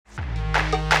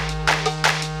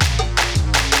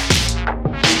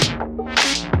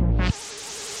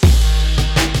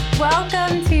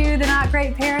Welcome to the Not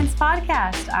Great Parents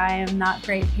podcast. I am Not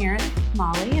Great Parent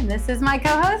Molly, and this is my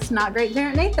co-host, Not Great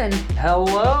Parent Nathan.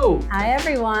 Hello. Hi,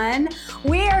 everyone.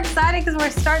 We are excited because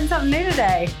we're starting something new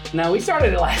today. No, we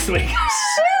started it last week.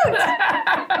 Shoot!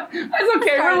 That's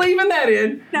okay. We're leaving that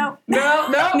in. No,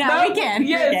 we can.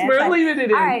 Yes, we're leaving it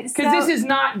in. All right, because this is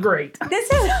not great.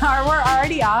 We're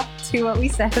already off to what we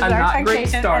said was our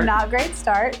expectation. A not great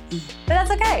start. But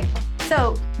that's okay.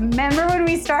 So, remember when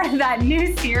we started that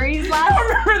new series last week?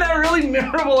 I remember that really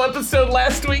memorable episode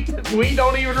last week that we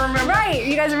don't even remember. Right.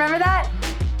 You guys remember that?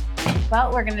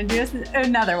 Well, we're going to do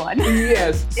another one.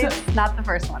 Yes. It's not the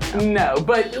first one, though. No,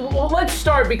 but let's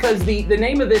start because the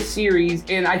name of this series,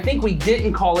 and I think we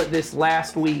didn't call it this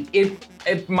last week.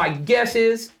 If my guess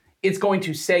is it's going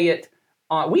to say it,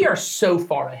 we are so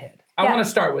far ahead. I want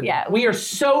to start with that. We are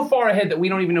so far ahead that we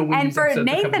don't even know when these episodes are coming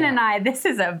out. And for Nathan and I, this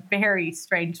is a very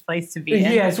strange place to be in.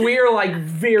 Yes, we are like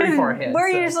very far ahead. We're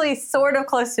usually sort of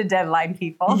close to deadline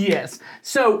people. Yes.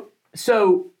 So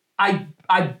I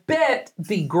bet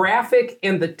the graphic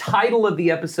and the title of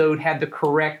the episode had the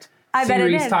correct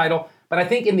series title. But I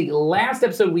think in the last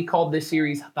episode we called this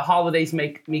series "The Holidays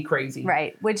Make Me Crazy."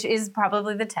 Right, which is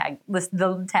probably the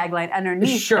tagline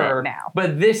underneath it now.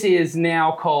 But this is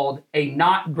now called A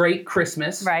Not Great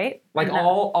Christmas. Right. Like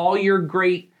all your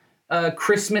great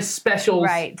Christmas specials.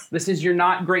 Right. This is your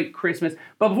Not Great Christmas.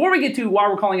 But before we get to why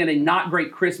we're calling it a Not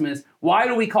Great Christmas, why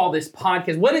do we call this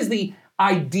podcast? What is the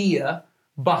idea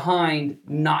behind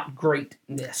not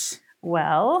greatness?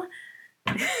 Well,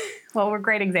 we're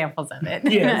great examples of it.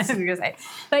 Yes. I was gonna say.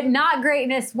 But not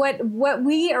greatness, what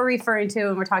we are referring to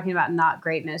when we're talking about not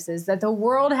greatness is that the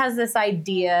world has this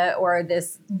idea or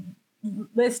this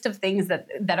list of things that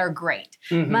are great.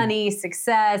 Mm-hmm. Money,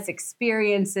 success,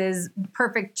 experiences,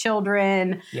 perfect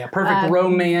children. Yeah, perfect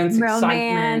romance,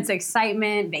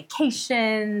 excitement,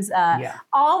 vacations,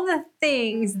 all the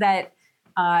things that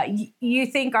you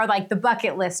think are like the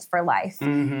bucket list for life.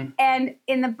 Mm-hmm. And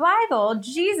in the Bible,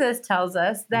 Jesus tells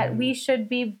us that we should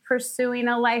be pursuing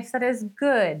a life that is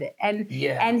good. And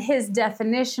his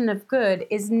definition of good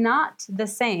is not the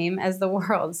same as the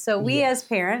world. So we as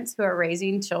parents who are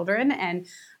raising children and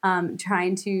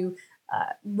trying to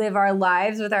live our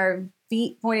lives with our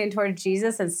feet pointed toward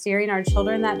Jesus and steering our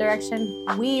children in that direction,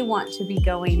 we want to be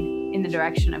going in the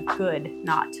direction of good,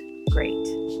 not great.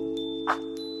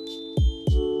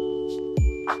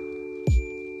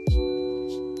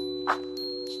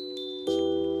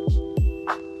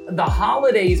 The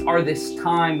holidays are this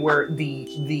time where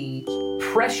the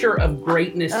pressure of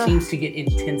greatness seems to get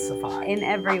intensified. In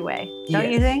every way.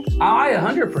 Don't you think? I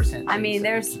 100% I mean,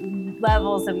 there's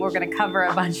levels, and we're going to cover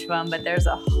a bunch of them, but there's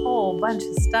a whole bunch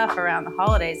of stuff around the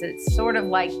holidays. It's sort of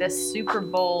like the Super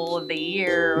Bowl of the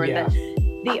year or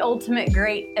the ultimate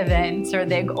great event or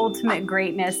the ultimate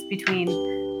greatness between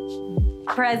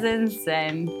presents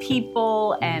and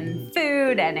people and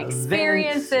food and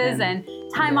experiences and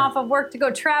time off of work to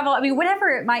go travel. I mean, whatever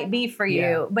it might be for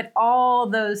you, but all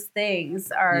those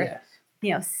things are,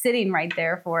 sitting right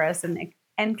there for us,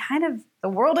 and kind of the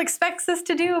world expects us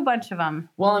to do a bunch of them.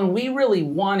 Well, and we really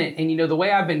want it. And, the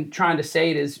way I've been trying to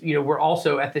say it is, we're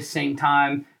also at the same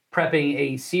time prepping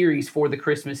a series for the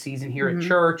Christmas season here at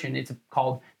church, and it's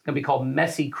going to be called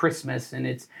Messy Christmas, and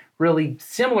it's really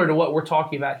similar to what we're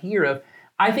talking about here.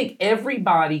 I think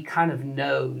everybody kind of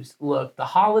knows, look, the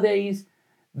holidays,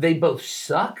 they both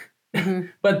suck,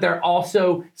 but they're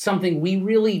also something we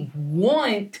really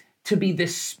want to be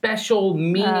this special,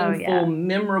 meaningful,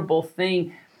 memorable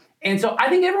thing. And so I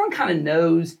think everyone kind of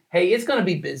knows, hey, it's going to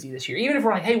be busy this year. Even if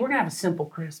we're like, hey, we're going to have a simple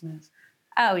Christmas.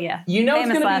 Oh, yeah.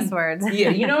 Famous last words. Yeah,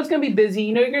 it's going to be busy.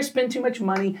 You're going to spend too much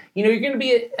money. You're going to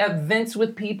be at events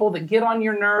with people that get on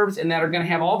your nerves and that are going to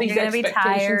have all these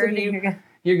expectations of you.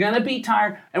 You're going to be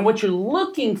tired. And what you're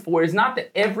looking for is not that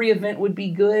every event would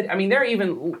be good. I mean,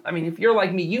 if you're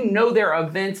like me, there are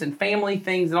events and family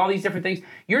things and all these different things.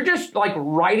 You're just like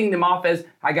writing them off as,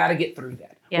 I got to get through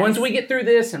that. Yes. Once we get through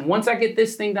this and once I get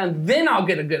this thing done, then I'll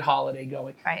get a good holiday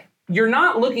going. Right. You're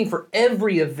not looking for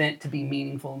every event to be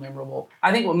meaningful and memorable.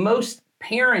 I think what most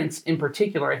parents in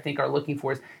particular, I think, are looking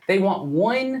for is they want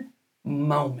one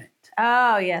moment.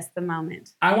 Oh, yes, the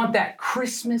moment. I want that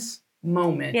Christmas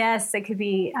moment. Yes, it could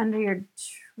be under your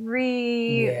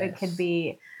tree. Yes. It could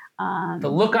be the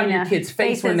look on your kid's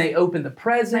face when they open the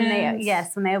presents.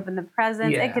 When they open the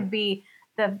presents. Yeah. It could be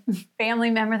the family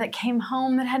member that came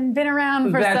home that hadn't been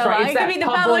around for That's so long. Right. It could be the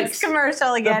Publix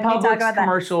commercial again. The Publix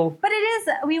commercial. But it is,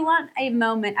 we want a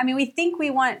moment. I mean, we think we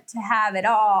want to have it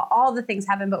all the things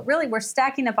happen, but really we're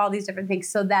stacking up all these different things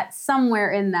so that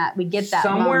somewhere in that we get that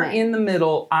somewhere moment. In the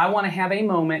middle, I want to have a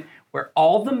moment where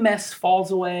all the mess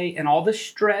falls away and all the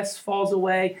stress falls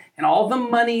away and all the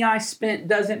money I spent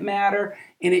doesn't matter.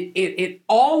 And it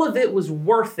all of it was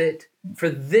worth it for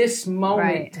this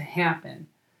moment to happen.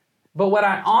 But what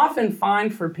I often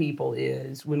find for people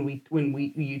is when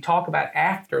you talk about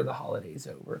after the holiday's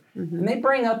over, and they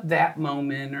bring up that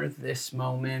moment or this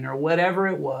moment or whatever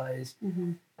it was,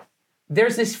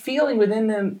 there's this feeling within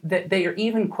them that they are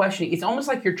even questioning. It's almost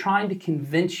like you're trying to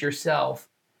convince yourself,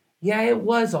 yeah, it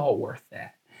was all worth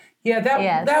that. Yeah,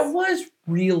 that was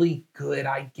really good,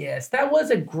 I guess. That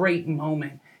was a great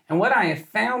moment. And what I have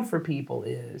found for people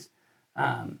is,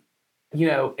 and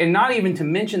not even to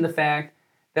mention the fact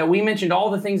that we mentioned all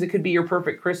the things that could be your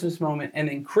perfect Christmas moment, and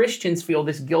then Christians feel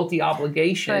this guilty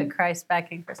obligation. Put Christ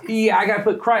back in Christmas. Yeah, I got to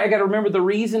put Christ. I got to remember the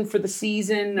reason for the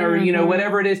season, or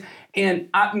whatever it is. And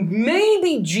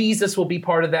maybe Jesus will be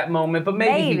part of that moment, but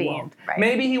maybe he won't. Right.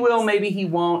 Maybe he will, maybe he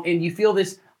won't. And you feel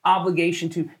this obligation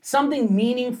to something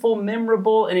meaningful,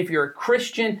 memorable, and if you're a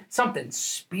Christian, something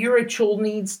spiritual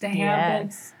needs to happen.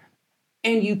 Yes.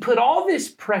 And you put all this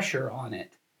pressure on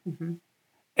it.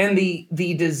 And the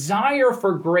desire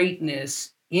for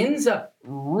greatness ends up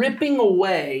ripping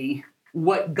away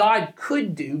what God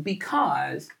could do,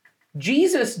 because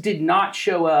Jesus did not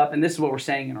show up, and this is what we're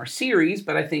saying in our series,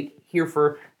 but I think here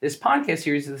for this podcast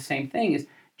series is the same thing, is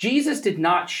Jesus did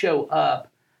not show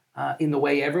up in the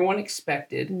way everyone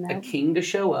expected a king to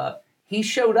show up. He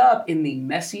showed up in the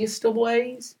messiest of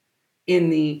ways, in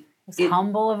the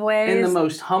humble of ways. In the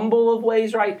most humble of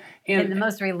ways, right? And in the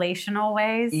most relational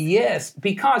ways. Yes,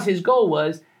 because his goal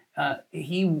was,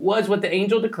 he was what the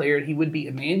angel declared, he would be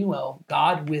Emmanuel,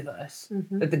 God with us.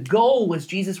 That the goal was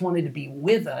Jesus wanted to be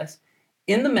with us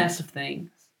in the mess of things,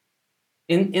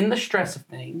 in the stress of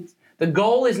things. The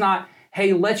goal is not,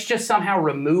 hey, let's just somehow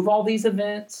remove all these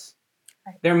events.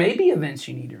 Right. There may be events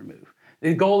you need to remove.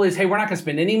 The goal is, hey, we're not going to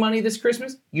spend any money this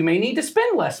Christmas. You may need to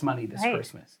spend less money this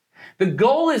Christmas. The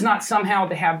goal is not somehow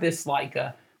to have this what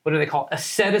do they call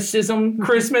asceticism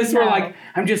Christmas, where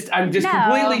I'm just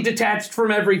completely detached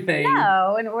from everything.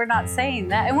 No, and we're not saying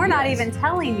that, and we're not even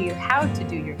telling you how to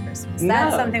do your Christmas.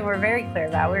 That's something we're very clear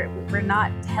about. We're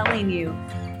not telling you,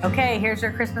 okay, here's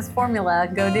your Christmas formula,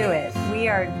 go do it.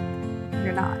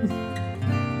 You're not.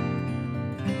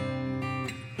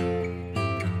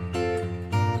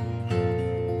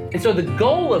 And so the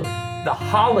goal of the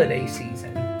holiday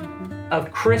season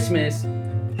of Christmas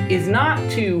is not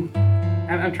to,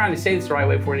 I'm trying to say this the right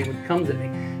way before it even comes at me.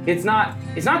 It's not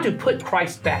to put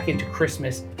Christ back into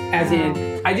Christmas, as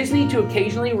in, I just need to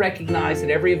occasionally recognize that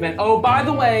every event, oh, by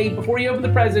the way, before you open the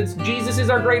presents, Jesus is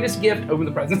our greatest gift. Open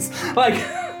the presents.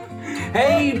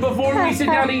 Hey, before we sit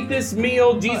down to eat this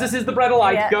meal, Jesus is the bread of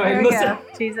life. Yeah, go ahead and listen.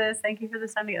 Jesus, thank you for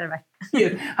this time together. Bye.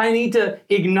 Yeah, I need to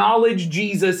acknowledge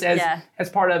Jesus as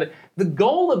part of it. The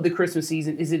goal of the Christmas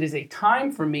season is it is a time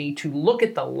for me to look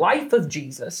at the life of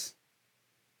Jesus,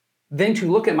 then to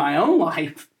look at my own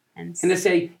life and to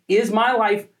say, is my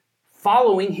life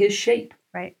following his shape?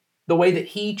 Right. The way that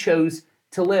he chose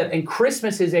to live. And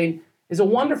Christmas is a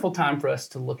wonderful time for us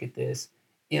to look at this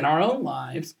in our own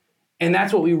lives. And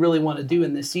that's what we really want to do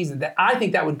in this season. That I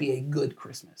think that would be a good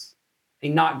Christmas, a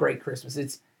not great Christmas.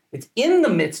 It's in the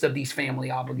midst of these family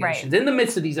obligations, in the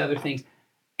midst of these other things.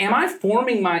 Am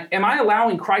I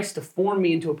allowing Christ to form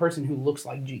me into a person who looks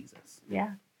like Jesus?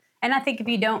 Yeah. And I think if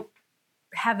you don't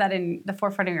have that in the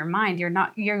forefront of your mind, you're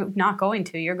not going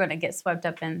to. You're going to get swept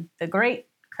up in the great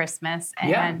Christmas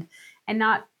and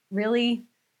not really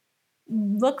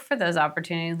look for those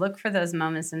opportunities, look for those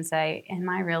moments and say, am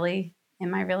I really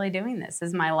doing this?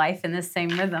 Is my life in this same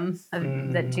rhythm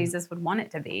that Jesus would want it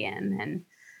to be in? And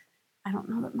I don't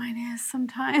know that mine is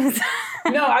sometimes.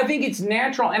 No, I think it's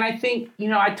natural. And I think,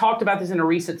 I talked about this in a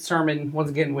recent sermon. Once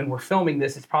again, when we're filming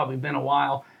this, it's probably been a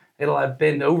while. It'll have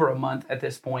been over a month at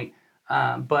this point.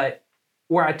 But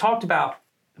where I talked about,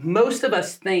 most of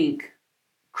us think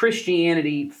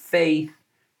Christianity, faith,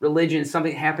 religion is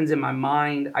something that happens in my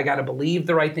mind. I got to believe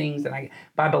the right things. And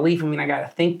by belief, I mean I got to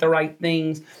think the right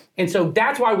things. And so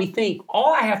that's why we think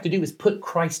all I have to do is put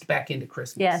Christ back into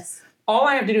Christmas. Yes. All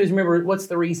I have to do is remember what's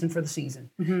the reason for the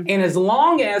season. And as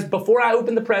long as before I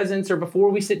open the presents or before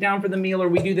we sit down for the meal or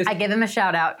we do this. I give him a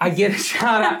shout out. I get a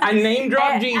shout out. I name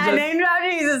drop Jesus. I name drop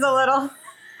Jesus a little.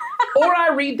 Or I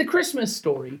read the Christmas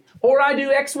story. Or I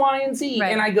do X, Y, and Z.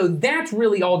 Right. And I go, that's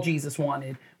really all Jesus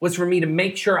wanted, was for me to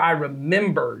make sure I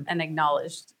remembered. And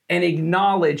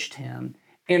acknowledged him.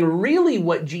 And really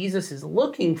what Jesus is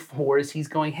looking for is he's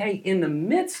going, hey, in the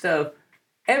midst of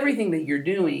everything that you're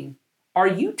doing, are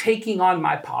you taking on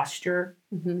my posture?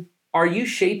 Are you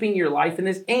shaping your life in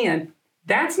this? And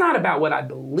that's not about what I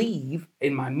believe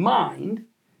in my mind.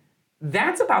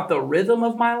 that's about the rhythm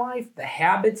of my life, the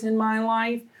habits in my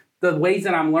life, the ways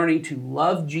that I'm learning to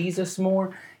love Jesus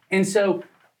more. And so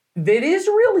that is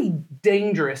really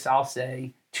dangerous, I'll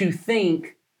say, to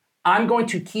think I'm going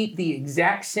to keep the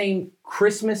exact same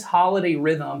Christmas holiday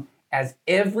rhythm as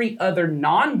every other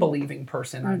non-believing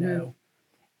person I know.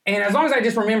 And as long as I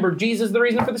just remember Jesus is the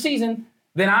reason for the season,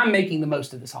 then I'm making the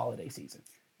most of this holiday season.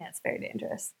 That's very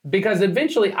dangerous. Because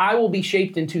eventually I will be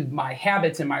shaped into my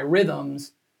habits and my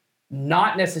rhythms,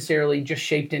 not necessarily just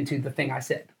shaped into the thing I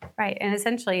said. Right. And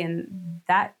essentially in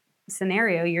that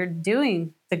scenario, you're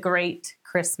doing the great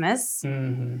Christmas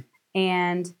and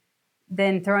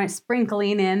then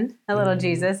sprinkling in a little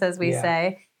Jesus, as we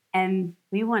say. And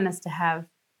we want us to have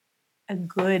a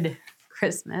good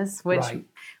Christmas,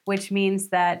 which means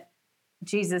that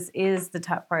Jesus is the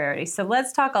top priority. So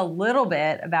let's talk a little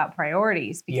bit about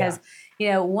priorities, because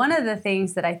one of the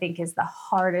things that I think is the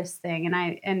hardest thing,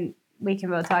 and we can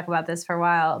both talk about this for a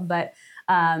while, but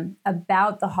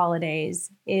about the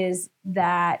holidays is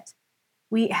that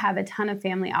we have a ton of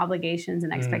family obligations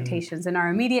and expectations in our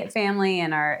immediate family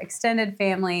and our extended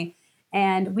family.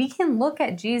 And we can look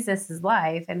at Jesus's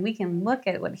life and we can look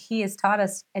at what he has taught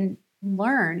us and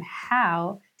learn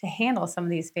how to handle some of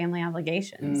these family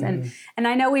obligations. And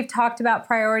I know we've talked about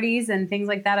priorities and things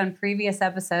like that on previous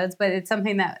episodes, but it's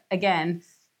something that, again,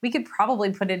 we could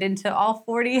probably put it into all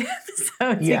 40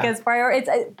 episodes because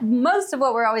most of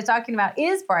what we're always talking about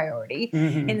is priority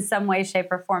in some way, shape,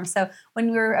 or form. So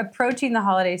when we're approaching the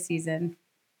holiday season,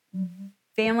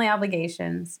 family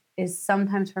obligations is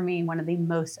sometimes for me one of the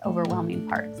most overwhelming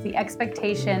parts. The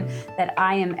expectation that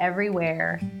I am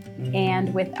everywhere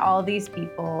and with all these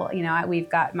people, we've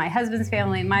got my husband's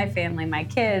family, my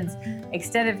kids,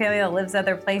 extended family that lives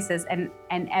other places, and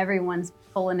everyone's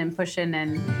pulling and pushing,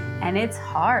 and it's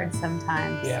hard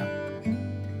sometimes. Yeah.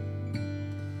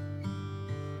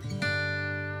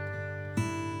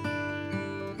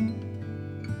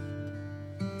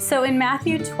 So in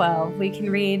Matthew 12, we can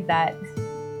read that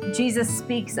Jesus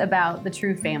speaks about the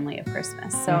true family of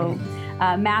Christmas. So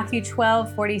Matthew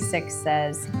 12:46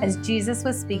 says, as Jesus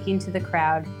was speaking to the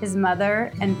crowd, his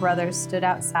mother and brothers stood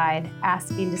outside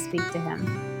asking to speak to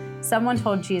him. Someone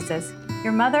told Jesus,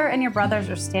 your mother and your brothers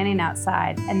are standing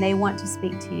outside and they want to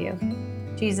speak to you.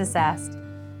 Jesus asked,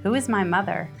 who is my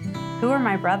mother? Who are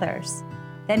my brothers?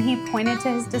 Then he pointed to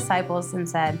his disciples and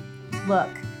said, look,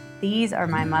 these are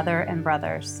my mother and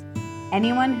brothers.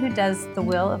 Anyone who does the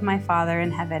will of my Father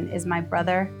in heaven is my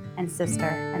brother and sister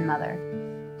and mother.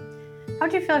 How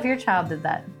would you feel if your child did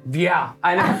that? Yeah,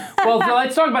 I know. Well, so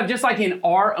let's talk about just like in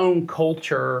our own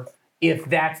culture, if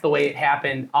that's the way it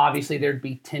happened, obviously there'd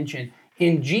be tension.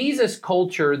 In Jesus'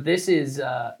 culture, this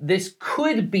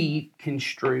could be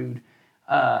construed.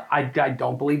 I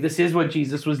don't believe this is what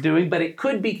Jesus was doing, but it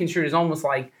could be construed as almost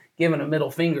like giving a middle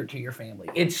finger to your family.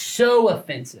 It's so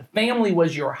offensive. Family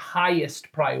was your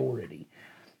highest priority.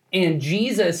 And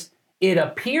Jesus, it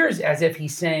appears as if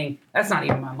he's saying, that's not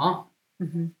even my mom.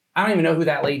 I don't even know who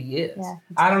that lady is. Yeah,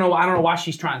 I don't know why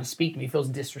she's trying to speak to me. It feels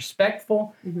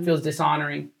disrespectful, feels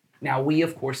dishonoring. Now, we,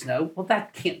 of course, know, well,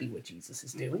 that can't be what Jesus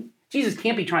is doing. Jesus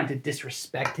can't be trying to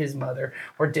disrespect his mother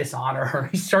or dishonor her.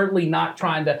 He's certainly not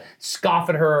trying to scoff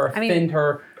at her or offend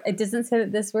her. It doesn't say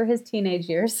that this were his teenage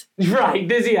years. Right.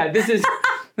 This is,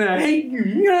 I hate you.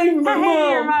 You're not even my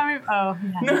mom. Your mom. Oh,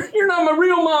 yeah. No, you're not my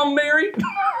real mom, Mary.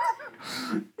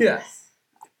 Yes.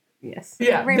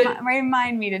 Yeah.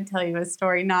 Remind me to tell you a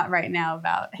story, not right now,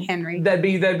 about Henry. That'd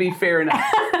be fair enough.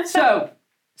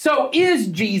 So is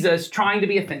Jesus trying to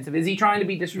be offensive? Is he trying to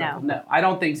be disrespectful? No, I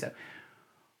don't think so.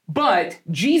 But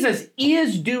Jesus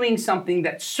is doing something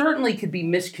that certainly could be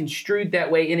misconstrued that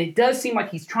way, and it does seem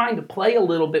like he's trying to play a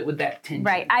little bit with that tension.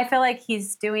 Right. I feel like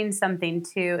he's doing something,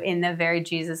 too, in the very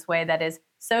Jesus way that is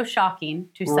so shocking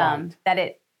to some that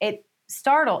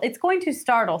it's going to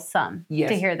startle some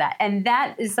to hear that. And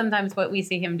that is sometimes what we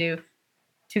see him do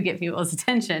to get people's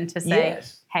attention, to say,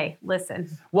 hey, listen,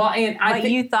 well, and what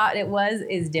you thought it was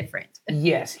is different.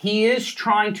 Yes, he is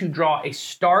trying to draw a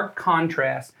stark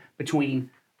contrast between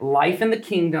life in the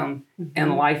kingdom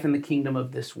and life in the kingdom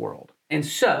of this world. And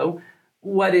so,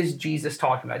 what is Jesus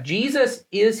talking about? Jesus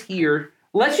is here.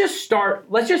 Let's just try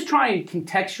and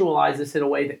contextualize this in a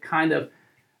way that kind of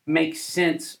makes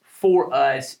sense for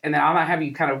us. And then I'm going to have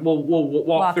you we'll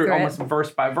walk through it almost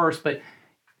verse by verse. But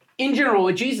in general,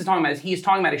 what Jesus is talking about is he is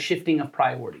talking about a shifting of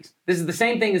priorities. This is the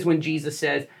same thing as when Jesus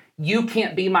says, you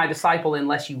can't be my disciple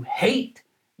unless you hate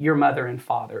your mother and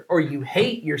father, or you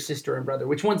hate your sister and brother,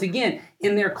 which once again,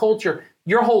 in their culture,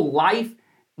 your whole life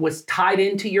was tied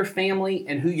into your family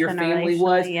and who your family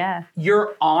was. Yeah.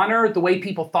 Your honor, the way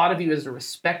people thought of you as a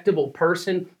respectable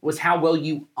person, was how well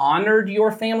you honored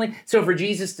your family. So for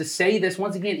Jesus to say this,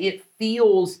 once again, it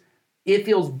feels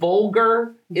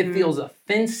vulgar, it feels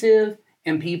offensive,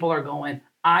 and people are going,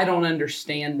 I don't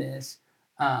understand this.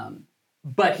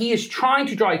 But he is trying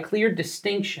to draw a clear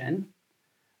distinction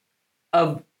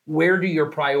of where do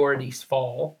your priorities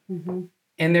fall.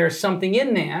 And there's something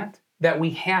in that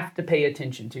we have to pay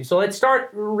attention to. So let's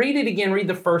read it again, read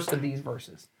the first of these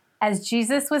verses. As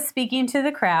Jesus was speaking to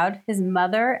the crowd, his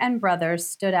mother and brothers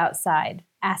stood outside,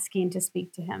 asking to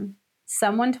speak to him.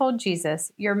 Someone told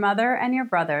Jesus, your mother and your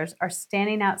brothers are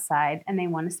standing outside and they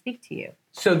want to speak to you.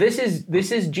 So this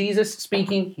is Jesus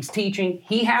speaking, he's teaching.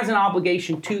 He has an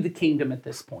obligation to the kingdom at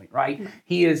this point, right?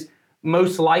 He is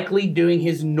most likely doing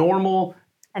his normal.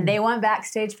 And they want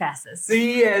backstage passes.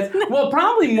 Yes. Well,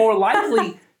 probably more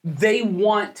likely they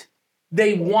want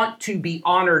to be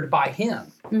honored by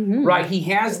him, right? He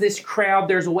has this crowd.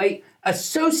 There's a way,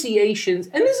 associations,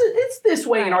 and it's this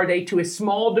way in our day to a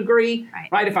small degree,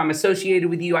 right? If I'm associated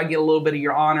with you, I get a little bit of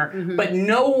your honor. But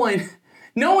no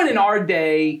one in our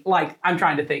day, like, I'm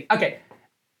trying to think, okay,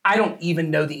 I don't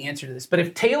even know the answer to this, but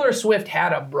if Taylor Swift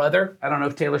had a brother, I don't know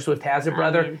if Taylor Swift has a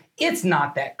brother, it's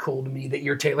not that cool to me that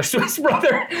you're Taylor Swift's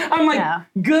brother. I'm like,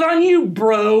 good on you,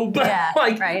 bro. But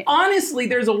honestly,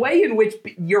 there's a way in which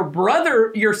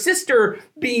your sister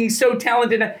being so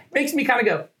talented makes me kind of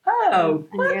go, oh,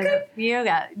 you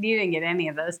didn't get any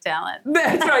of those talents.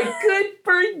 That's right. Good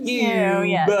for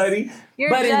you, buddy. You're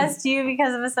just you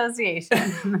because of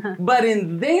association. But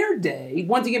in their day,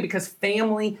 once again, because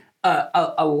family,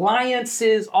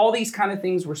 alliances, all these kind of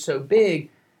things were so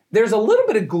big, there's a little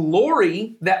bit of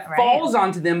glory that falls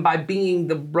onto them by being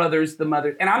the brothers, the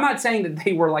mother. And I'm not saying that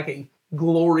they were like a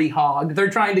glory hog.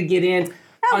 They're trying to get in.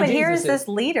 No, but here's this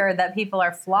leader that people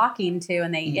are flocking to,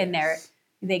 and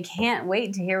they can't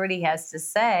wait to hear what he has to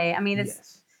say. I mean,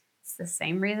 it's the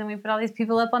same reason we put all these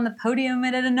people up on the podium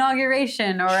at an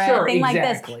inauguration or a thing like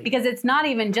this, because it's not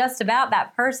even just about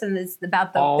that person. It's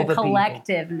about the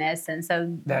collectiveness. People. And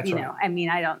so, I mean,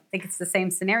 I don't think it's the same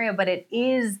scenario, but it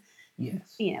is,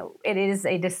 it is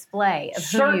a display of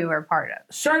who you are part of.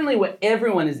 Certainly what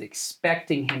everyone is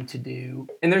expecting him to do.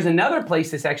 And there's another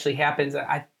place this actually happens.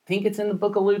 I think it's in the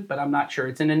book of Luke, but I'm not sure.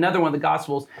 It's in another one of the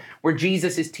Gospels where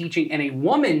Jesus is teaching and a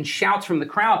woman shouts from the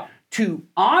crowd to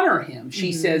honor him.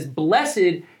 She says,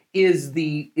 blessed is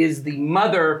the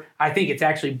mother. I think it's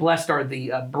actually blessed are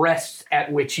the breasts at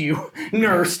which you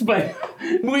nursed, but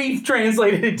we've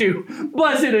translated it to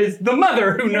blessed is the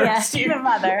mother who nursed you. The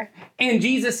mother. And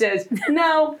Jesus says,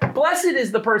 no, blessed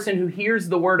is the person who hears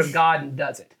the word of God and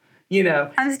does it.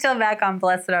 I'm still back on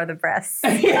blessed are the breasts.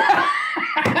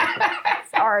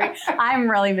 Sorry,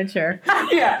 I'm really mature.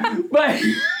 But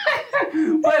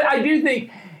I do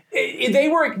think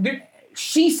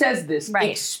she says this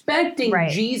expecting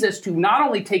Jesus to not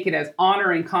only take it as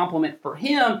honor and compliment for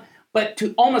him, but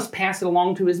to almost pass it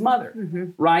along to his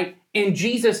mother, right? And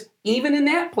Jesus, even in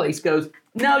that place, goes,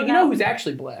 no, you know who's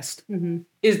actually blessed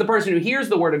is the person who hears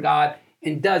the word of God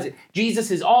and does it. Jesus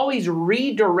is always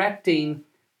redirecting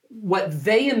what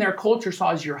they in their culture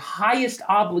saw as your highest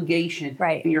obligation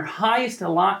and your highest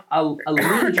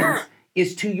allegiance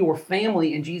is to your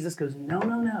family. And Jesus goes,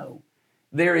 no.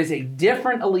 There is a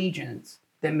different allegiance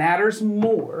that matters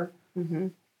more.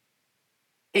 And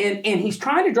he's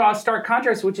trying to draw a stark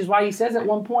contrast, which is why he says at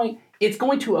one point, it's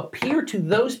going to appear to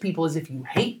those people as if you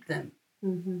hate them.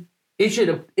 It's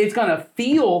going to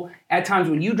feel at times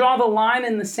when you draw the line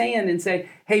in the sand and say,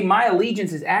 hey, my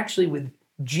allegiance is actually with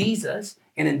Jesus.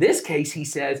 And in this case, he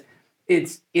says,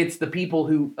 it's the people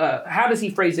who, how does he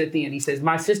phrase it at the end? He says,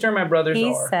 my sister and my brothers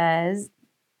He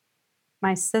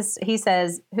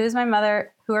says, who's my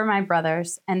mother? Who are my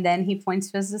brothers? And then he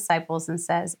points to his disciples and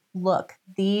says, look,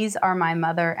 these are my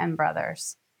mother and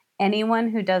brothers. Anyone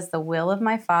who does the will of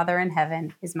my Father in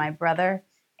heaven is my brother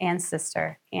and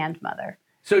sister and mother.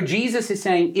 So Jesus is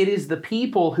saying it is the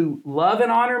people who love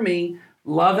and honor me,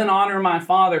 love and honor my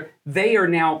Father. They are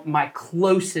now my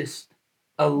closest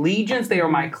allegiance. They are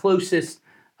my closest.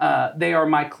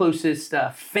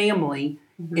 Family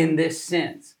in this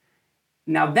sense.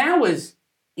 Now, that was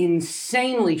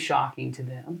insanely shocking to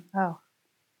them. Oh.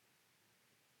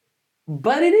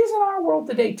 But it is in our world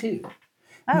today, too.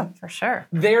 Oh, for sure.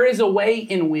 There is a way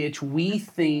in which we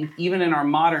think, even in our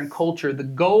modern culture, the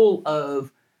goal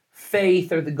of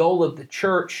faith or the goal of the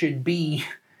church should be,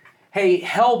 hey,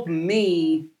 help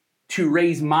me to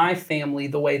raise my family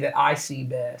the way that I see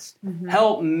best.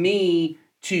 Help me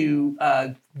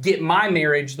to get my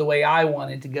marriage the way I want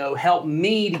it to go. Help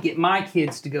me to get my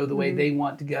kids to go the way they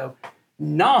want to go.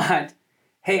 not,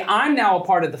 hey, I'm now a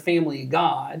part of the family of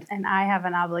God. And I have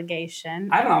an obligation.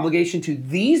 I have an obligation to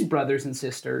these brothers and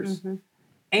sisters,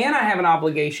 and I have an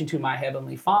obligation to my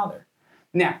Heavenly Father.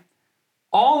 Now,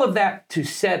 all of that to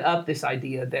set up this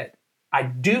idea that I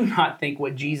do not think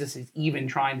what Jesus is even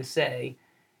trying to say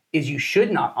is you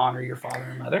should not honor your father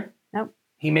and mother. Nope.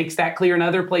 He makes that clear in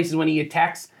other places when he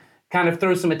kind of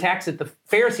throws some attacks at the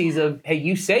Pharisees of, hey,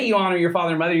 you say you honor your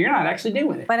father and mother, you're not actually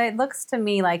doing it. But it looks to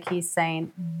me like he's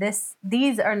saying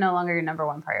these are no longer your number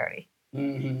one priority.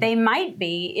 They might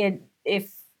be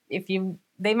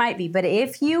they might be, but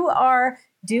if you are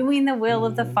doing the will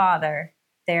of the Father,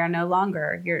 they are no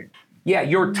longer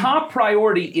your top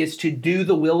priority is to do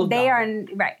the will of God.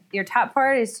 Right. Your top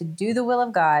priority is to do the will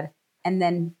of God. And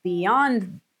then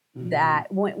beyond that,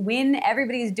 when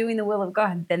everybody's doing the will of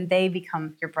God, then they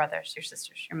become your brothers, your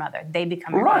sisters, your mother. They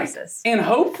become your closest. And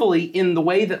hopefully in the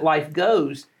way that life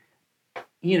goes,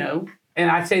 and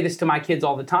I say this to my kids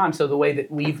all the time, so the way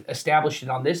that we've established it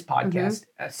on this podcast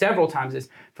several times is,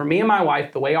 for me and my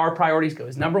wife, the way our priorities go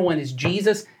is, number one is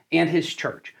Jesus and his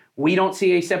church. We don't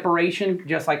see a separation,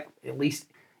 just like at least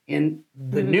in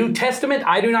the New Testament,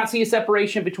 I do not see a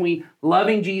separation between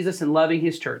loving Jesus and loving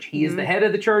his church. He is the head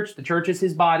of the church is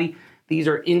his body. These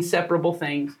are inseparable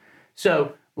things.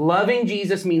 So loving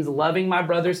Jesus means loving my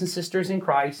brothers and sisters in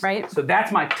Christ. Right. So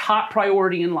that's my top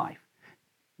priority in life.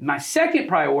 My second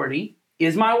priority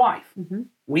is my wife.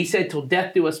 We said till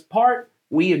death do us part.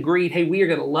 We agreed, hey, we are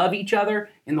going to love each other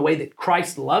in the way that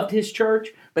Christ loved his church.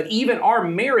 But even our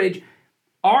marriage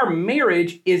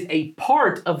is a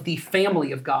part of the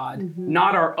family of God,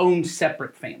 not our own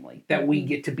separate family that we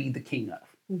get to be the king of.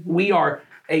 We are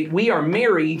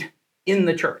married in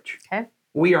the church. Okay.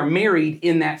 We are married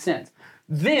in that sense.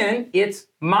 Then it's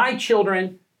my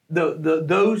children,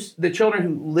 the children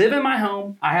who live in my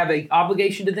home. I have an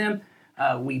obligation to them.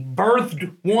 We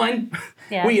birthed one.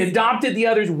 Yes. We adopted the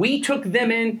others. We took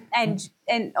them in.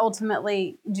 And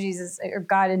ultimately, Jesus or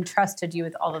God entrusted you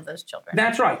with all of those children.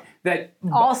 That's right. That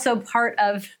also part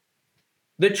of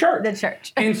the church. The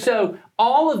church. And so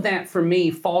all of that for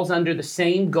me falls under the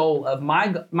same goal of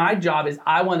my job is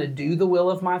I want to do the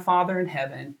will of my Father in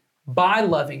heaven by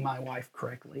loving my wife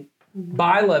correctly,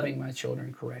 by loving my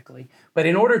children correctly. But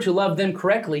in order to love them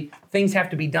correctly, things have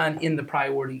to be done in the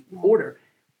priority order.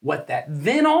 What that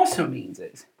then also means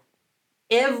is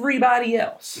everybody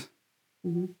else,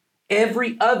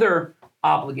 every other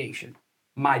obligation,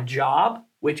 my job,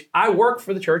 which I work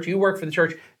for the church, you work for the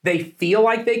church, they feel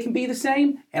like they can be the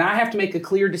same, and I have to make a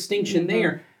clear distinction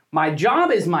there. My job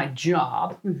is my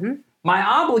job. My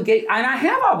and I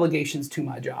have obligations to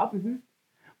my job,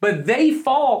 but they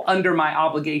fall under my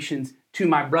obligations to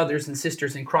my brothers and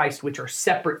sisters in Christ, which are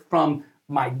separate from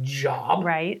my job.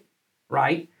 Right.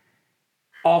 Right.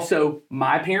 Also,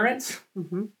 my parents,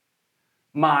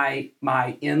 my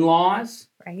in-laws,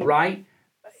 right?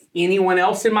 Anyone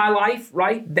else in my life,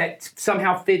 right, that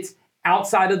somehow fits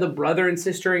outside of the brother and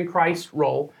sister in Christ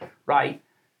role, right?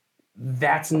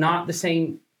 That's not the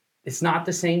same. It's not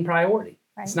the same priority.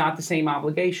 Right. It's not the same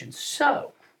obligation.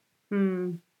 So,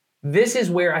 this is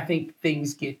where I think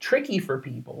things get tricky for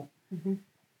people.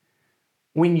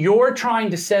 When you're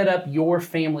trying to set up your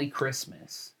family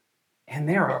Christmas, and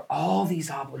there are all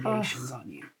these obligations on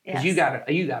you. Because you got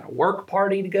a work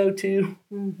party to go to.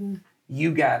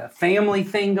 You got a family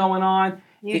thing going on.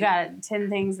 You got 10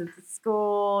 things at the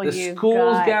school. The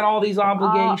school's got all these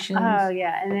obligations.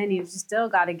 And then you've still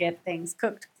got to get things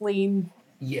cooked, cleaned,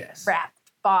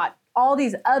 wrapped, bought. All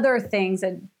these other things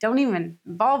that don't even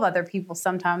involve other people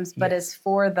sometimes, but is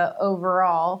for the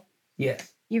overall.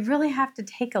 Yes. You really have to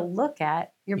take a look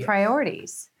at your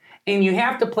priorities. And you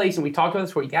have to place, and we talked about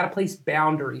this before, you got to place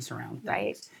boundaries around things.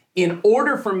 Right. In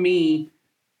order for me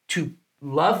to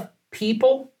love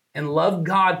people and love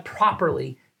God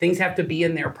properly, things have to be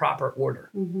in their proper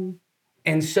order.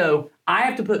 And so I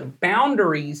have to put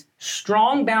boundaries,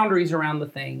 strong boundaries around the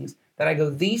things that I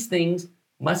go, these things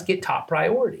must get top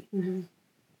priority.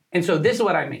 And so this is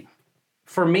what I mean.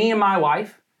 For me and my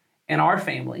wife and our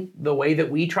family, the way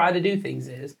that we try to do things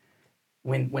is,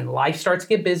 when life starts to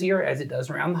get busier, as it does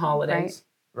around the holidays,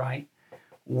 right?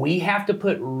 We have to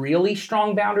put really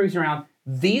strong boundaries around,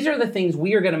 these are the things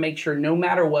we are going to make sure no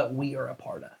matter what we are a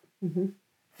part of.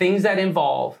 Things that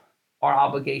involve our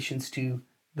obligations to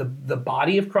the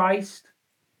body of Christ,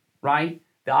 right?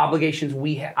 The obligations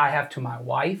I have to my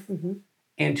wife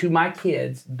and to my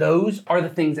kids, those are the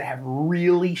things that have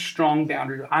really strong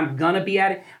boundaries. I'm going to be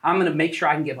at it. I'm going to make sure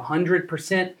I can give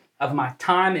 100% of my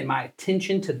time and my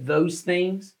attention to those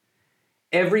things.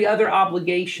 Every other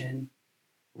obligation,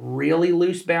 really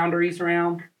loose boundaries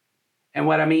around. And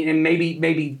what I mean, and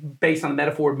maybe based on the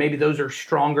metaphor, maybe those are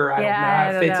stronger. I don't know how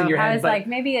it fits in your head. I was like,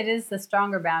 maybe it is the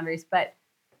stronger boundaries, but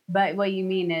what you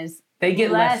mean is they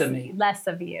get less of me. Less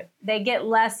of you. They get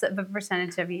less of a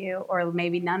percentage of you, or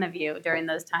maybe none of you during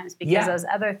those times, because those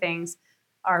other things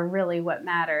are really what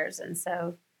matters. And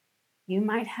so you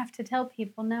might have to tell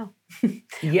people no.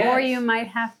 Or you might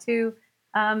have to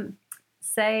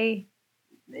say,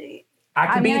 I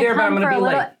can be there, but I'm going to be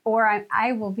late. Or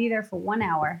I will be there for 1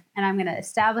 hour, and I'm going to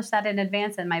establish that in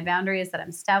advance. And my boundary is that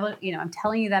I'm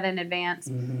telling you that in advance.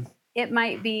 Mm-hmm. It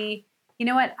might be, you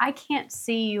know what, I can't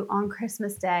see you on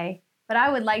Christmas Day, but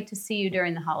I would like to see you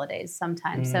during the holidays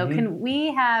sometime. Mm-hmm. So can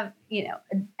we have,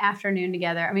 an afternoon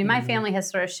together? I mean, my family has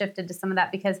sort of shifted to some of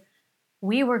that because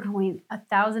we were going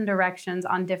 1,000 directions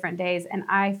on different days. And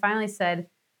I finally said,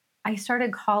 I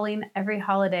started calling every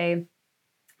holiday,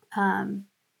 oh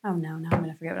no, I'm going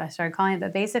to forget what I started calling it,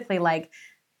 but basically like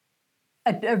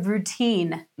a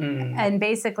routine. And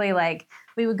basically like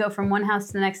we would go from one house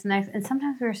to the next, and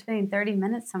sometimes we were spending 30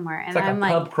 minutes somewhere. And it's like I'm a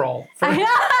pub crawl. You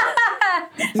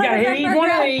got to eat one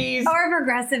of these. Or a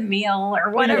progressive meal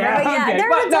or whatever. Yeah,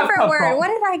 there's a different word. What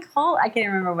did I call it? I can't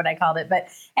remember what I called it. But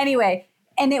anyway,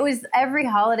 and it was every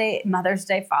holiday, Mother's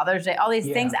Day, Father's Day, all these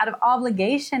things out of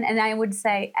obligation. And I would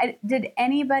say, did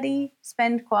anybody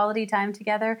spend quality time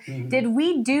together? Mm-hmm. Did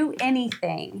we do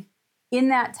anything in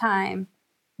that time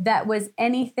that was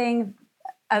anything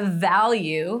of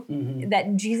value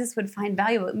that Jesus would find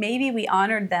valuable? Maybe we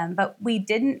honored them, but we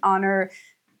didn't honor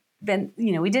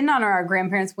we didn't honor our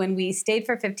grandparents when we stayed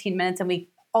for 15 minutes and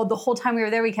the whole time we were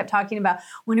there, we kept talking about,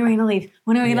 when are we going to leave?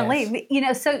 When are we going to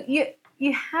leave? So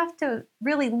you have to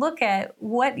really look at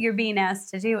what you're being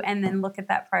asked to do and then look at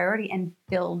that priority and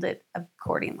build it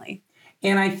accordingly.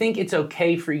 And I think it's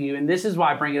okay for you. And this is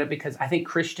why I bring it up, because I think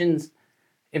Christians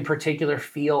in particular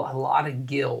feel a lot of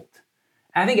guilt.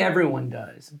 I think everyone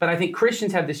does. But I think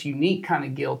Christians have this unique kind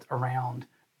of guilt around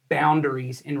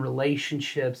boundaries in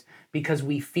relationships, because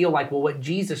we feel like, well, what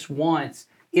Jesus wants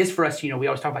is for us, we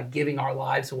always talk about giving our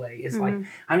lives away. It's like,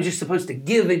 I'm just supposed to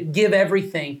give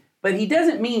everything. But he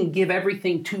doesn't mean give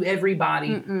everything to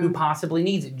everybody who possibly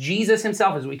needs it. Jesus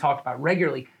himself, as we talked about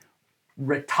regularly,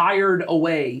 retired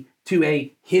away to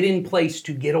a hidden place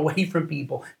to get away from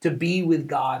people, to be with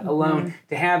God alone,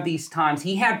 to have these times.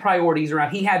 He had priorities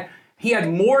around. He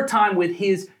had more time with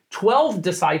his 12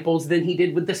 disciples than he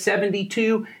did with the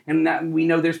 72. And that we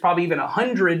know there's probably even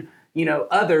 100,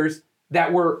 others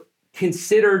that were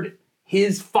considered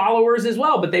his followers as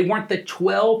well, but they weren't the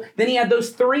 12. Then he had those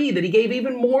 3 that he gave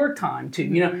even more time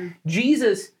to.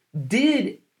 Jesus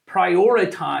did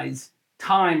prioritize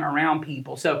time around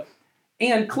people. So,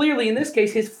 and clearly in this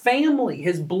case, his family,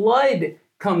 his blood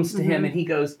comes to him and he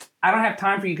goes, I don't have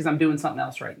time for you because I'm doing something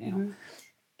else right now.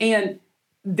 And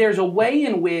there's a way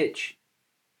in which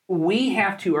we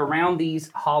have to, around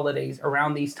these holidays,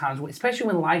 around these times, especially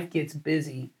when life gets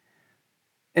busy,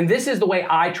 and this is the way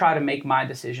I try to make my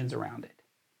decisions around it.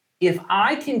 If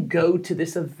I can go to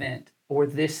this event or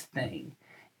this thing,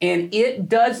 and it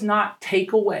does not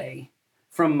take away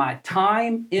from my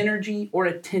time, energy, or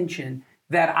attention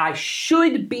that I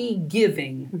should be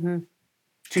giving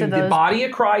to the body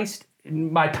of Christ,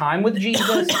 my time with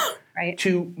Jesus,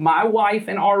 to my wife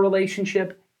and our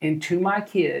relationship, and to my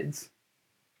kids,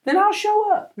 then I'll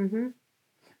show up.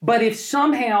 But if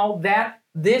somehow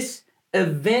this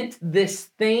event, this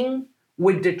thing,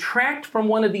 would detract from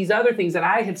one of these other things that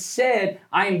I have said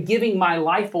I am giving my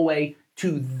life away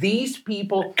to these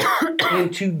people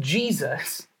and to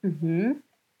Jesus,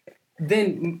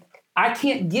 then I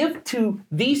can't give to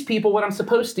these people what I'm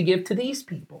supposed to give to these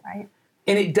people. Right.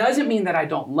 And it doesn't mean that I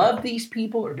don't love these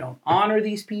people or don't honor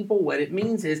these people. What it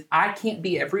means is I can't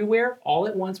be everywhere all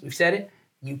at once. We've said it.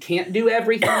 You can't do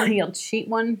everything. You'll cheat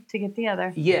one to get the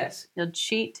other. Yes. You'll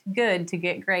cheat good to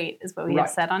get great, is what we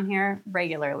have said on here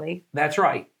regularly. That's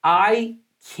right. I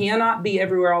cannot be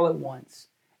everywhere all at once.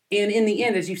 And in the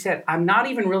end, as you said, I'm not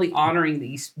even really honoring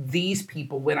these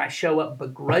people when I show up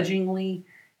begrudgingly,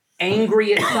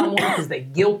 angry at someone because they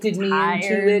guilted me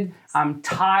into it. I'm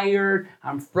tired.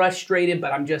 I'm frustrated,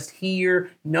 but I'm just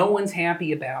here. No one's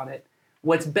happy about it.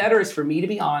 What's better is for me to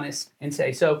be honest and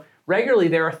say, so regularly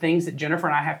there are things that Jennifer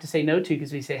and I have to say no to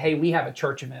because we say, hey, we have a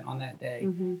church event on that day,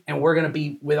 and we're going to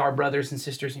be with our brothers and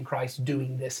sisters in Christ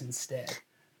doing this instead.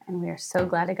 And we are so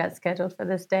glad it got scheduled for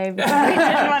this day. Because we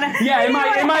didn't want to. Yeah, it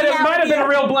might have been a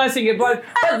real blessing. But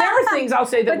there are things I'll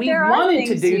say that we wanted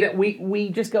to do that we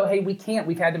just go, hey, we can't.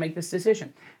 We've had to make this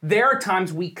decision. There are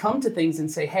times we come to things and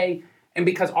say, hey, and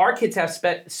because our kids have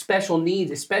special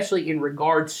needs, especially in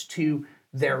regards to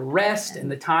their rest and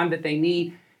the time that they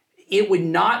need, it would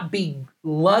not be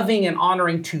loving and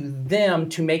honoring to them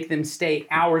to make them stay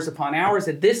hours upon hours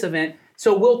at this event.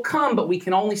 So we'll come, but we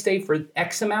can only stay for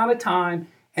X amount of time,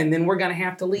 and then we're going to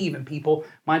have to leave. And people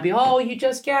might be, oh, you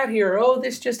just got here. Oh,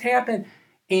 this just happened.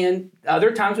 And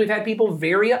other times we've had people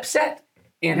very upset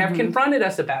and have confronted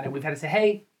us about it. We've had to say,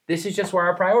 hey, this is just where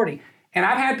our priority. And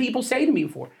I've had people say to me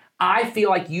before, I feel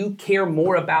like you care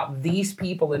more about these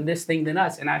people and this thing than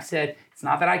us. And I've said, it's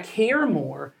not that I care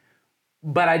more,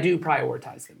 but I do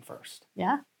prioritize them first.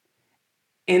 Yeah.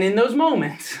 And in those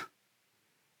moments,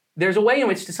 there's a way in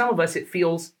which to some of us it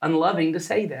feels unloving to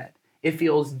say that. It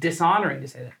feels dishonoring to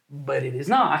say that, but it is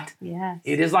not. Yes.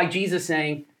 It is like Jesus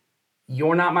saying,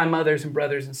 you're not my mothers and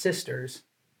brothers and sisters.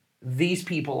 These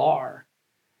people are.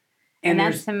 And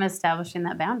that's him establishing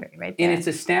that boundary right there. And it's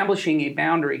establishing a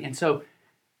boundary. And so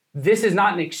this is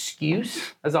not an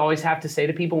excuse, as I always have to say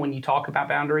to people when you talk about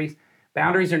boundaries.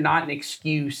 Boundaries are not an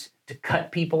excuse to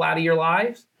cut people out of your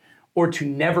lives or to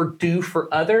never do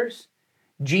for others.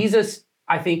 Jesus,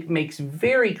 I think, makes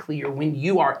very clear when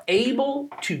you are able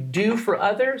to do for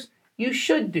others, you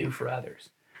should do for others.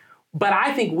 But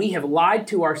I think we have lied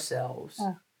to ourselves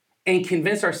and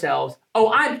convinced ourselves,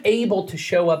 oh, I'm able to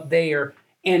show up there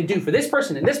and do for this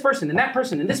person and this person and that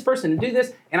person and this person and do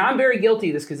this. And I'm very guilty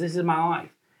of this because this is my life.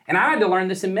 And I had to learn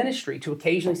this in ministry to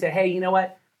occasionally say, hey, you know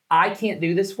what? I can't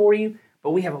do this for you,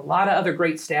 but we have a lot of other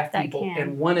great staff people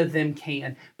and one of them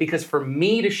can. Because for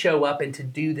me to show up and to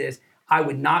do this, I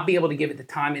would not be able to give it the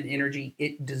time and energy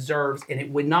it deserves. And it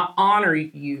would not honor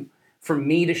you for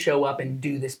me to show up and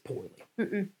do this poorly.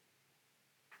 Mm-mm.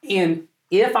 And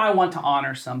if I want to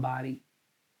honor somebody,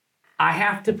 I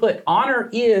have to put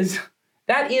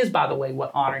that is, by the way,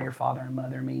 what honor your father and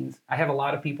mother means. I have a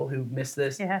lot of people who miss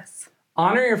this. Yes.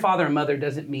 Honor your father and mother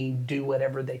doesn't mean do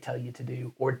whatever they tell you to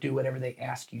do or do whatever they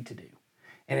ask you to do.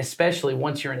 And especially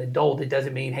once you're an adult, it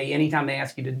doesn't mean, hey, anytime they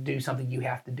ask you to do something, you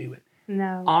have to do it.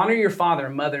 No. Honor your father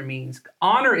and mother means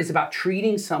honor is about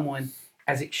treating someone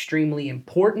as extremely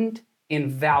important and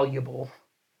valuable.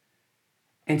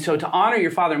 And so to honor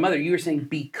your father and mother, you are saying,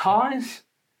 because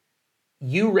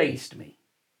you raised me,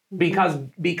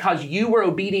 because you were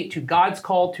obedient to God's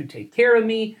call to take care of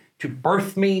me, to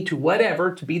birth me, to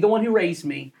whatever, to be the one who raised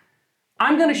me,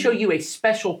 I'm going to show you a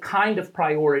special kind of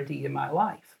priority in my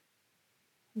life.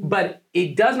 But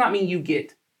it does not mean you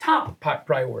get top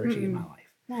priority in my life.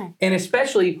 No. And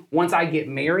especially once I get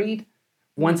married,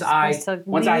 once I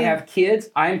have kids,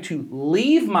 I am to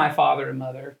leave my father and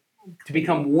mother to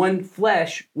become one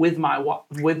flesh with my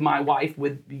wife,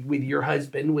 with your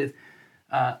husband, with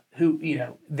who, you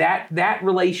know, that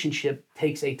relationship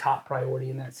takes a top priority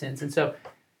in that sense. And so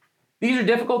these are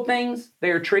difficult things.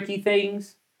 They are tricky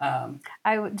things.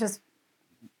 I just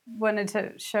wanted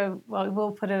to show, well, we'll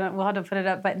have to put it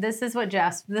up, but this is what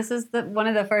this is one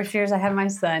of the first years I had my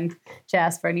son,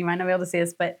 Jasper, and you might not be able to see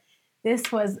this, but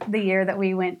this was the year that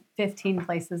we went 15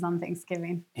 places on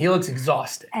Thanksgiving. He looks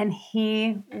exhausted. And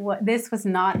this was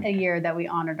not a year that we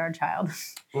honored our child.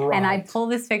 Right. And I pull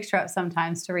this picture up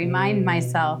sometimes to remind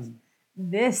myself,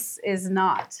 this is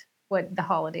not what the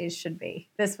holidays should be.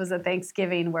 This was a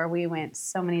Thanksgiving where we went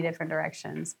so many different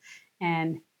directions.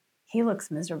 And he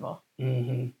looks miserable.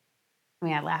 Mm-hmm. I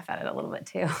mean, I laugh at it a little bit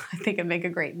too. I think it'd make a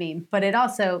great meme. But it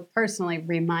also personally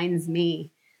reminds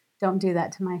me, don't do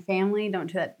that to my family. Don't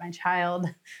do that to my child.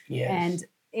 Yes.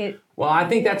 Well, I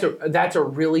think that's a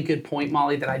really good point,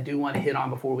 Molly, that I do want to hit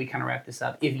on before we kind of wrap this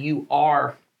up. If you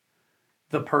are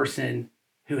the person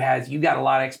who you got a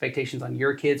lot of expectations on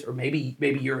your kids, or maybe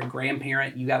you're a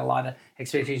grandparent, you got a lot of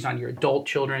expectations on your adult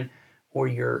children or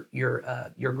your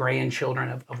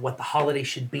grandchildren of what the holiday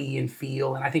should be and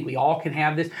feel. And I think we all can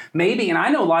have this. Maybe, and I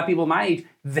know a lot of people my age,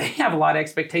 they have a lot of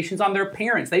expectations on their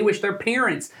parents. They wish their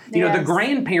parents, the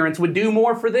grandparents would do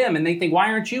more for them. And they think,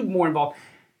 why aren't you more involved?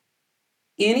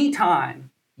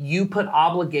 Anytime you put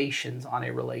obligations on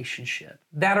a relationship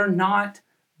that are not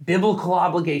biblical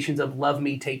obligations of love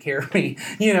me, take care of me,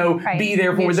 right. Be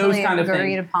there for those kind of things.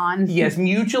 Mutually agreed upon. Yes,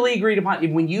 mutually agreed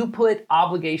upon. When you put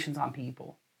obligations on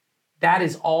people, that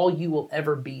is all you will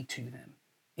ever be to them,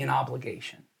 in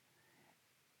obligation.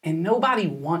 And nobody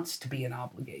wants to be an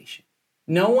obligation.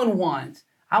 No one wants.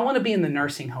 I want to be in the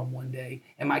nursing home one day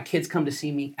and my kids come to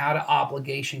see me out of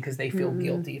obligation because they feel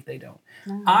guilty if they don't.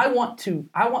 Mm-hmm.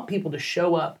 I want people to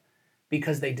show up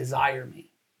because they desire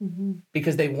me,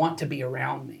 because they want to be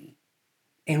around me.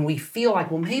 And we feel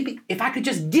like, well, maybe if I could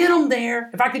just get them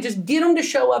there, if I could just get them to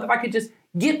show up, if I could just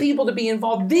get people to be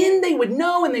involved, then they would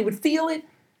know and they would feel it.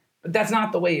 But that's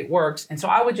not the way it works. And so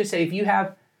I would just say, if you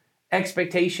have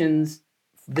expectations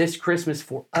this Christmas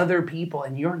for other people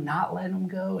and you're not letting them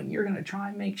go and you're going to try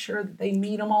and make sure that they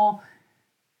meet them all,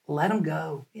 let them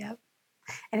go. Yep.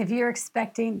 And if you're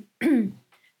expecting,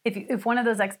 if one of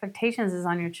those expectations is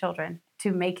on your children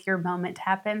to make your moment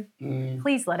happen,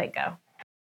 please let it go.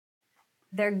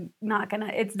 It's not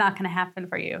gonna happen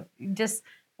for you. Just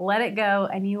let it go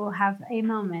and you will have a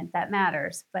moment that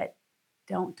matters, but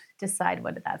don't decide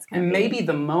what that's gonna be. And maybe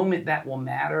the moment that will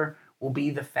matter will be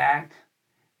the fact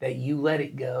that you let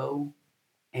it go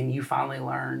and you finally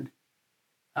learned,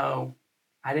 oh,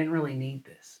 I didn't really need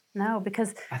this. No,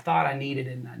 because I thought I needed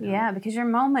it and I don't. Yeah, because your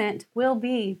moment will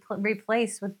be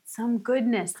replaced with some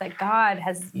goodness that God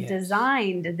has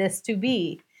designed this to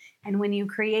be. And when you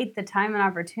create the time and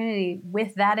opportunity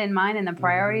with that in mind and the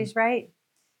priorities right,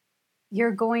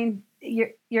 you're going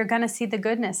to see the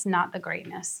goodness, not the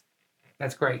greatness.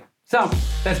 That's great. So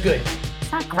that's good.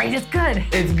 It's not great, it's good.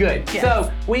 It's good. Yes.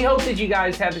 So we hope that you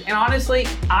guys have, and honestly,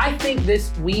 I think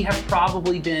we have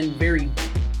probably been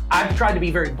I've tried to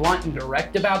be very blunt and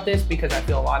direct about this because I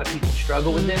feel a lot of people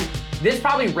struggle with this. This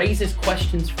probably raises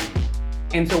questions for you.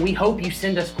 And so we hope you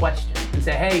send us questions and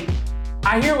say, hey,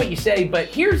 I hear what you say, but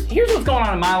here's what's going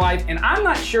on in my life, and I'm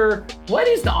not sure what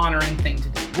is the honoring thing to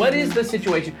do. What is the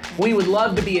situation? We would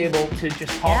love to be able to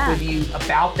just talk with you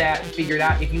about that and figure it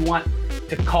out. If you want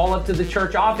to call up to the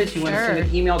church office, you want to send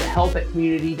an email to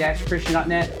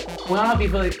help@community-christian.net. We'll help you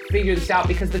figure this out,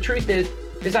 because the truth is,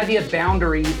 this idea of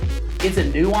boundaries, it's a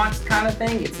nuanced kind of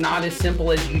thing. It's not as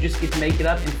simple as you just get to make it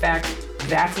up. In fact,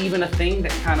 that's even a thing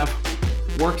that kind of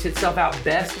works itself out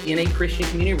best in a Christian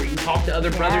community where you can talk to other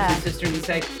brothers and sisters and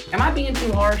say, am I being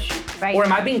too harsh? Right. Or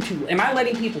am I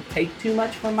letting people take too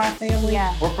much from my family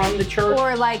or from the church?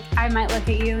 Or like, I might look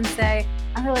at you and say,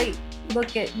 I really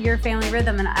look at your family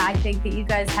rhythm and I think that you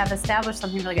guys have established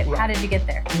something really good. How did you get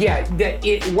there? Yeah, that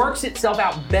it works itself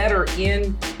out better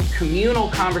in communal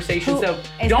conversation. So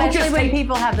don't just when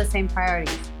people have the same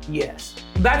priorities. Yes.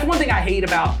 That's one thing I hate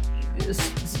about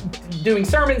doing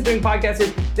sermons, doing podcasts,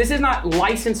 is this is not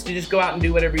licensed to just go out and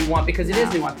do whatever you want, because it is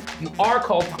nuanced. You are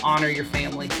called to honor your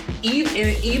family,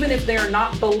 even if they're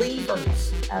not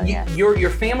believers.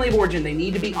 Your family of origin, they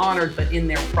need to be honored, but in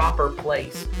their proper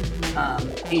place.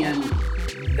 And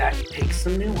that takes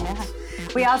some nuance. Yeah.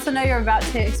 We also know you're about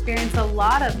to experience a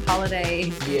lot of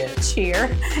holiday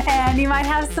cheer, and you might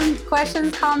have some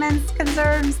questions, comments,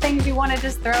 concerns, things you want to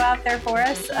just throw out there for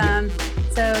us.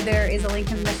 So there is a link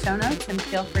in the show notes, and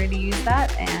feel free to use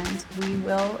that, and we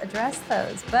will address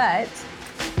those. But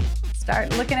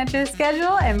start looking at your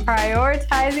schedule and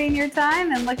prioritizing your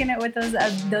time, and looking at what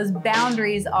those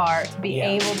boundaries are to be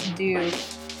able to do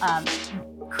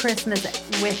Christmas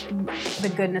with the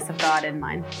goodness of God in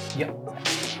mind. Yep.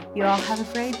 You all have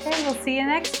a great day. We'll see you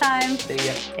next time. See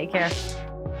ya. Take care.